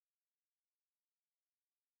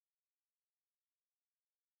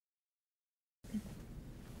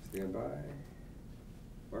Stand by.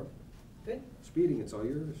 Barb? Good. Speeding, it's all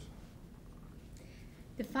yours.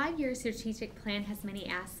 The 5-year strategic plan has many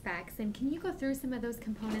aspects, and can you go through some of those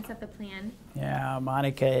components of the plan? Yeah,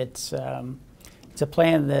 Monica, it's a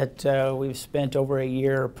plan that we've spent over a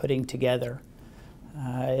year putting together.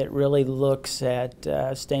 It really looks at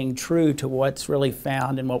staying true to what's really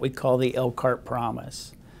found in what we call the Elkhart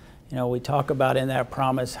Promise. You know, we talk about in that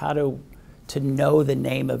promise how to know the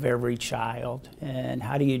name of every child, and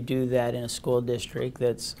how do you do that in a school district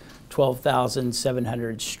that's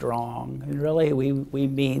 12,700 strong. And really we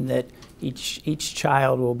mean that each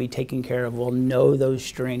child will be taken care of. We'll know those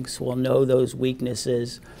strengths, we'll know those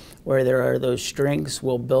weaknesses. Where there are those strengths,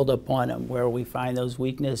 we'll build upon them. Where we find those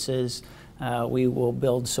weaknesses, we will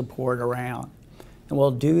build support around. And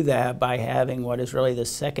we'll do that by having what is really the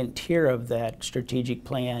second tier of that strategic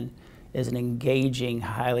plan is an engaging,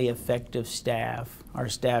 highly effective staff. Our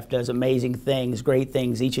staff does amazing things, great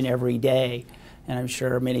things each and every day. And I'm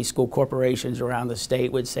sure many school corporations around the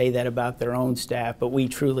state would say that about their own staff, but we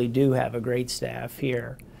truly do have a great staff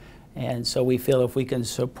here. And so we feel if we can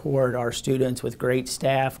support our students with great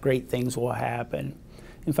staff, great things will happen.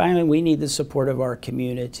 And finally, we need the support of our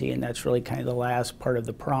community, and that's really kind of the last part of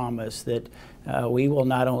the promise, that we will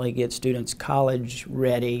not only get students college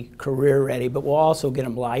ready, career ready, but we'll also get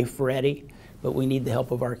them life ready, but we need the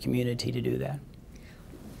help of our community to do that.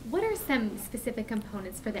 What are some specific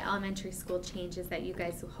components for the elementary school changes that you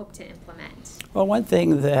guys hope to implement? Well, one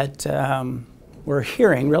thing that we're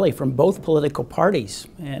hearing really from both political parties,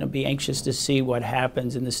 and I'll be anxious to see what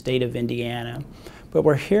happens in the state of Indiana, but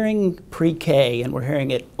we're hearing pre-K, and we're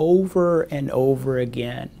hearing it over and over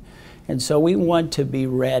again. And so we want to be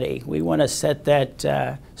ready. We want to set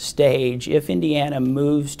that stage. If Indiana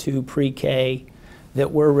moves to pre-K,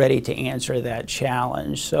 that we're ready to answer that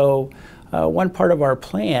challenge. So one part of our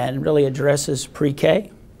plan really addresses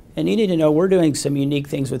pre-K. And you need to know we're doing some unique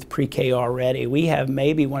things with pre-K already. We have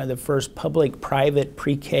maybe one of the first public-private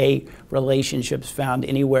pre-K relationships found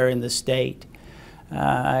anywhere in the state.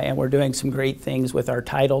 And we're doing some great things with our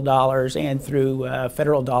title dollars and through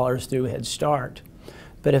federal dollars through Head Start.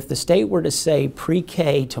 But if the state were to say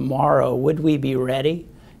pre-K tomorrow, would we be ready?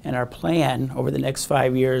 And our plan over the next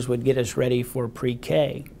 5 years would get us ready for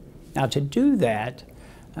pre-K. Now to do that,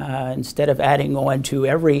 instead of adding on to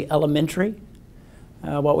every elementary,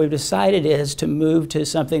 what we've decided is to move to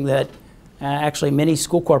something that actually many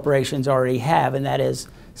school corporations already have, and that is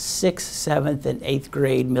 6th, 7th, and 8th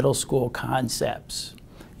grade middle school concepts.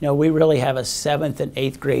 You know, we really have a 7th and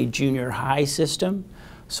 8th grade junior high system,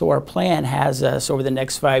 so our plan has us over the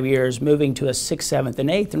next 5 years moving to a 6th, 7th, and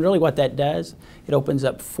 8th, and really what that does, it opens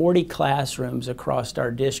up 40 classrooms across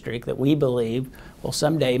our district that we believe will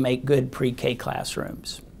someday make good pre-K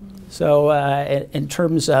classrooms. So in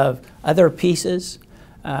terms of other pieces,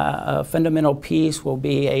 a fundamental piece will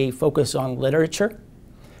be a focus on literature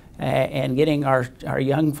and getting our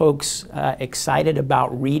young folks excited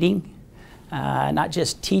about reading, not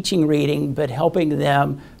just teaching reading, but helping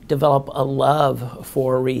them develop a love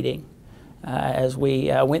for reading. As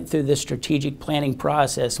we went through this strategic planning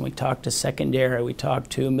process, and we talked to secondary, we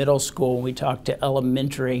talked to middle school, we talked to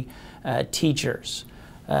elementary teachers,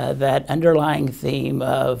 that underlying theme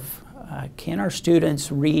of can our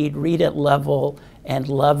students read at level, and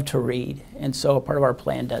love to read? And so a part of our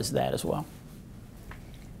plan does that as well.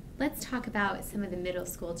 Let's talk about some of the middle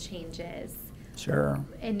school changes. Sure.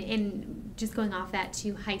 And just going off that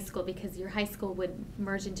to high school, because your high school would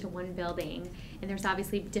merge into one building, and there's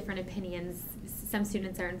obviously different opinions. Some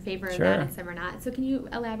students are in favor of that and some are not. So can you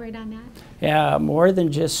elaborate on that? Yeah, more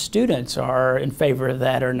than just students are in favor of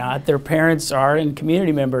that or not. Their parents are, and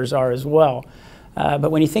community members are as well.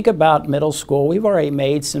 But when you think about middle school, we've already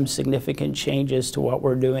made some significant changes to what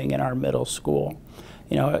we're doing in our middle school.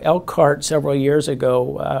 You know, Elkhart several years ago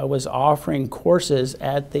was offering courses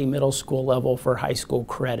at the middle school level for high school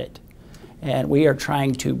credit. And we are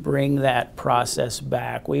trying to bring that process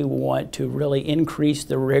back. We want to really increase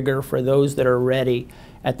the rigor for those that are ready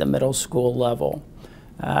at the middle school level.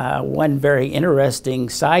 One very interesting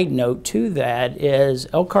side note to that is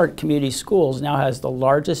Elkhart Community Schools now has the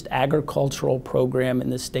largest agricultural program in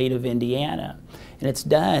the state of Indiana. And it's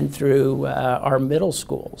done through our middle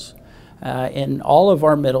schools. In all of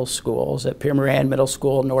our middle schools, at Pierre Moran Middle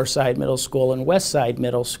School, Northside Middle School, and Westside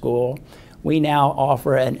Middle School, we now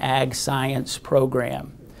offer an ag science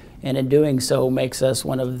program. And in doing so makes us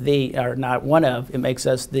one of the, or not one of, it makes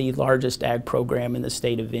us the largest ag program in the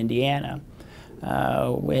state of Indiana.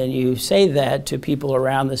 When you say that to people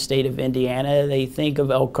around the state of Indiana, they think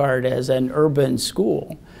of Elkhart as an urban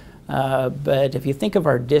school. But if you think of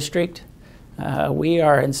our district, We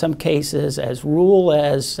are in some cases as rural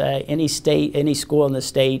as any school in the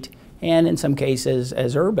state, and in some cases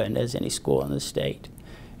as urban as any school in the state.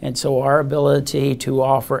 And so our ability to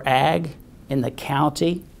offer ag in the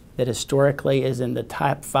county that historically is in the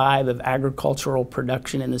top 5 of agricultural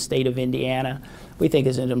production in the state of Indiana, we think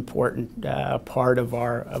is an important part of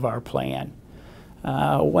our plan.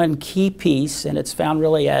 One key piece, and it's found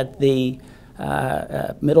really at the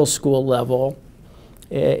middle school level,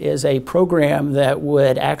 is a program that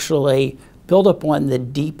would actually build upon the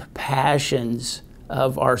deep passions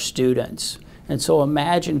of our students. And so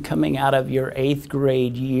imagine coming out of your 8th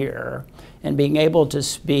grade year and being able to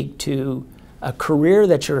speak to a career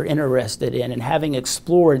that you're interested in and having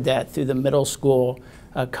explored that through the middle school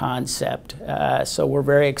concept. So we're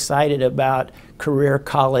very excited about career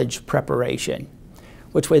college preparation,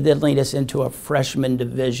 which would then lead us into a freshman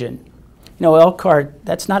division. You know, Elkhart,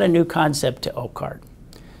 that's not a new concept to Elkhart.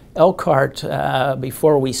 Elkhart,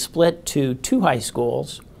 before we split to 2 high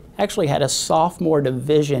schools, actually had a sophomore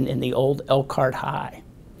division in the old Elkhart High.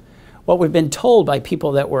 What we've been told by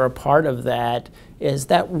people that were a part of that is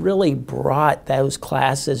that really brought those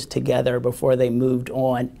classes together before they moved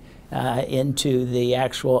on into the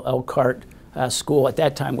actual Elkhart school at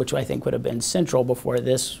that time, which I think would have been central before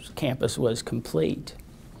this campus was complete.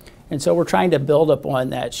 And so we're trying to build upon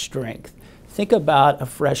that strength. Think about a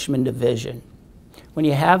freshman division. When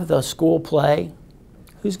you have the school play,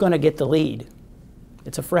 who's going to get the lead?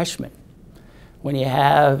 It's a freshman. When you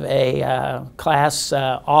have a class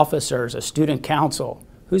officers, a student council,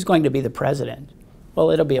 who's going to be the president? Well,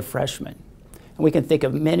 it'll be a freshman. And we can think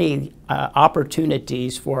of many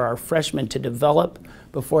opportunities for our freshmen to develop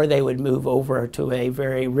before they would move over to a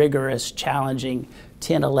very rigorous, challenging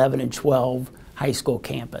 10, 11, and 12 high school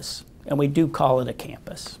campus. And we do call it a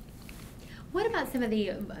campus. What about some of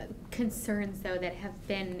the concerns, though, that have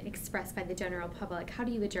been expressed by the general public? How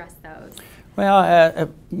do you address those?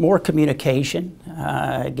 Well, more communication,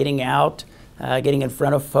 getting out, getting in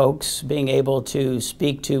front of folks, being able to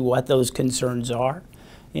speak to what those concerns are.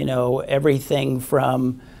 You know, everything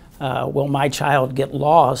from, will my child get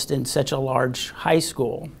lost in such a large high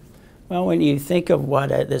school? Well, when you think of what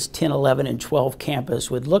this 10, 11, and 12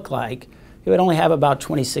 campus would look like, it would only have about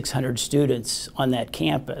 2,600 students on that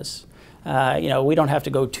campus. You know, we don't have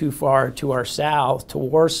to go too far to our south, to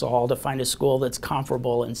Warsaw, to find a school that's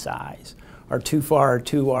comparable in size, or too far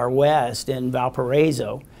to our west in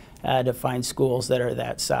Valparaiso to find schools that are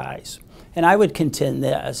that size. And I would contend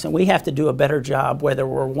this, and we have to do a better job whether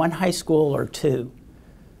we're 1 high school or 2.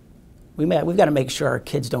 We've got to make sure our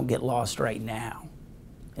kids don't get lost right now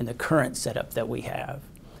in the current setup that we have.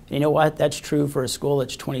 And you know what? That's true for a school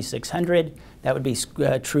that's 2,600. That would be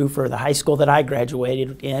true for the high school that I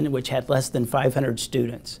graduated in, which had less than 500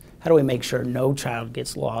 students. How do we make sure no child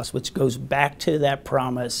gets lost, which goes back to that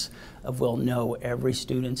promise of we'll know every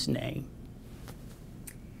student's name.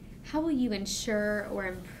 How will you ensure or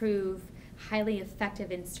improve highly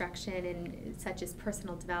effective instruction in such as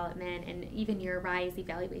personal development and even your RISE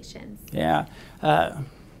evaluations? Yeah,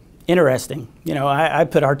 interesting. You know, I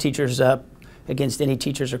put our teachers up against any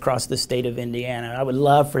teachers across the state of Indiana. I would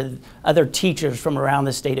love for other teachers from around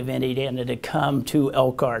the state of Indiana to come to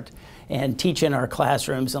Elkhart and teach in our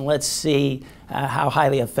classrooms, and let's see how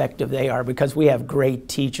highly effective they are, because we have great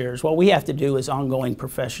teachers. What we have to do is ongoing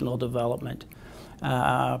professional development,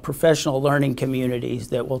 professional learning communities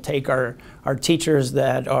that will take our teachers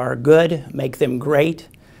that are good, make them great,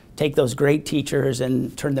 take those great teachers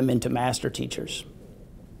and turn them into master teachers.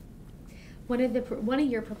 One of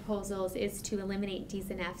your proposals is to eliminate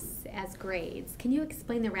D's and F's as grades. Can you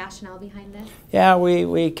explain the rationale behind this? Yeah,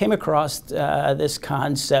 we came across this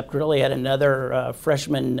concept really at another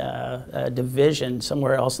freshman division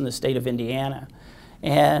somewhere else in the state of Indiana.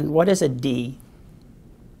 And what is a D?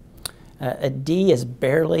 A D is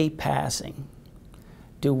barely passing.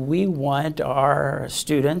 Do we want our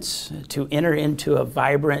students to enter into a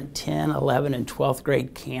vibrant 10, 11, and 12th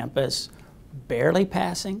grade campus barely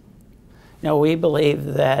passing? No, we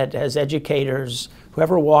believe that as educators,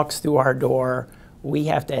 whoever walks through our door, we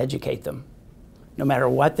have to educate them, no matter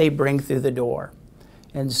what they bring through the door.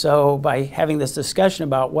 And so by having this discussion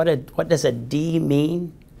about what does a D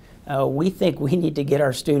mean, we think we need to get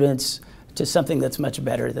our students to something that's much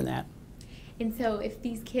better than that. And so if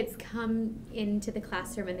these kids come into the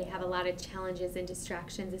classroom and they have a lot of challenges and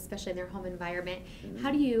distractions, especially in their home environment,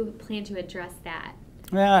 how do you plan to address that?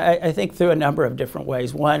 Well, I think through a number of different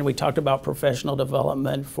ways. One, we talked about professional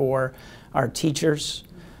development for our teachers.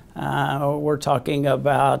 We're talking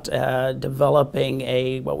about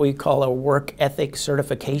developing what we call a work ethic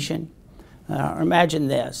certification Imagine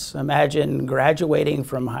this. Imagine graduating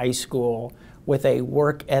from high school with a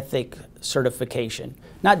work ethic certification.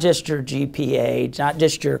 Not just your GPA, not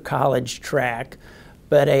just your college track,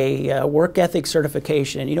 but a work ethic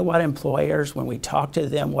certification. You know what, employers, when we talk to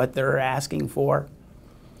them, what they're asking for?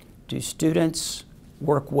 Do students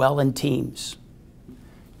work well in teams?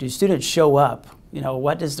 Do students show up? You know,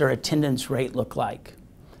 what does their attendance rate look like?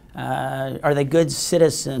 Are they good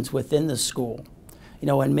citizens within the school? You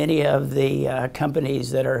know, in many of the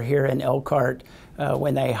companies that are here in Elkhart,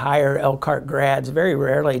 when they hire Elkhart grads, very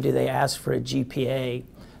rarely do they ask for a GPA.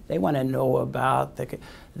 They want to know about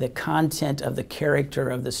the content of the character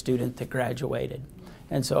of the student that graduated.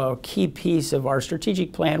 And so a key piece of our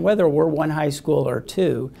strategic plan, whether we're one high school or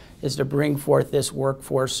two, is to bring forth this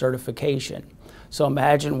workforce certification. So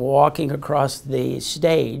imagine walking across the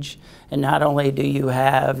stage, and not only do you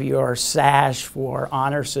have your sash for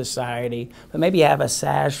Honor Society, but maybe you have a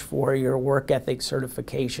sash for your work ethic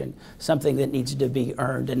certification, something that needs to be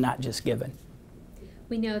earned and not just given.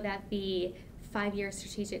 We know that the 5-year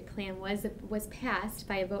strategic plan was passed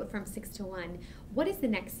by a vote from 6-1. What is the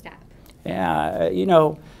next step? Yeah, you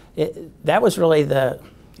know, that was really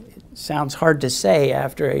sounds hard to say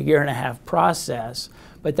after a 1.5-year process,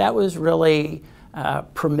 but that was really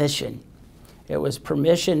permission. It was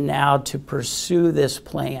permission now to pursue this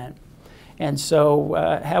plan. And so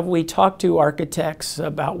have we talked to architects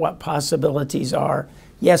about what possibilities are?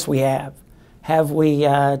 Yes, we have. Have we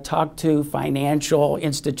talked to financial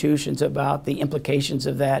institutions about the implications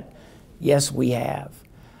of that? Yes, we have.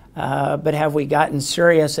 But have we gotten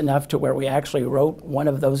serious enough to where we actually wrote one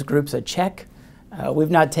of those groups a check?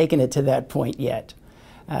 We've not taken it to that point yet.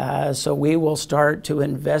 So we will start to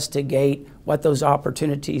investigate what those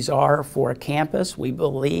opportunities are for a campus. We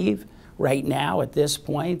believe right now at this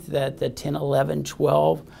point that the 10, 11,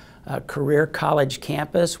 12 career college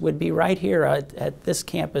campus would be right here at this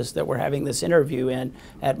campus that we're having this interview in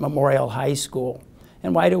at Memorial High School.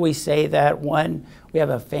 And why do we say that? One, we have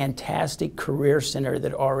a fantastic career center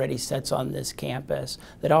that already sits on this campus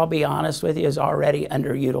that, I'll be honest with you, is already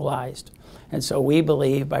underutilized. And so we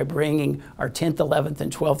believe by bringing our 10th, 11th,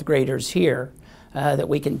 and 12th graders here that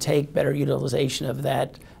we can take better utilization of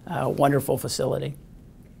that wonderful facility.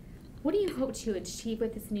 What do you hope to achieve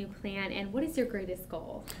with this new plan, and what is your greatest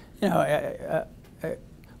goal? You know,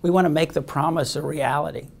 we want to make the promise a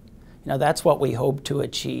reality. You know, that's what we hope to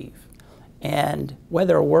achieve. And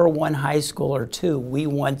whether we're one high school or two, we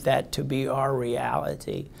want that to be our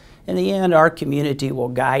reality. In the end, our community will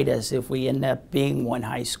guide us if we end up being one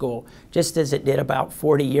high school, just as it did about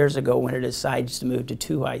 40 years ago when it decides to move to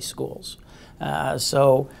 2 high schools.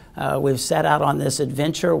 So we've set out on this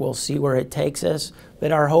adventure. We'll see where it takes us.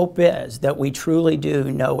 But our hope is that we truly do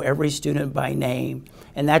know every student by name.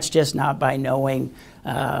 And that's just not by knowing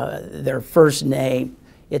their first name.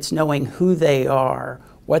 It's knowing who they are,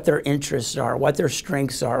 what their interests are, what their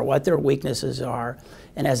strengths are, what their weaknesses are.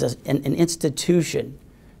 And as an institution,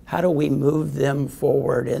 how do we move them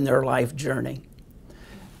forward in their life journey?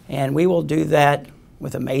 And we will do that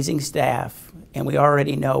with amazing staff. And we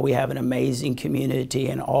already know we have an amazing community,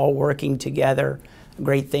 and all working together,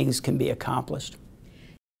 great things can be accomplished.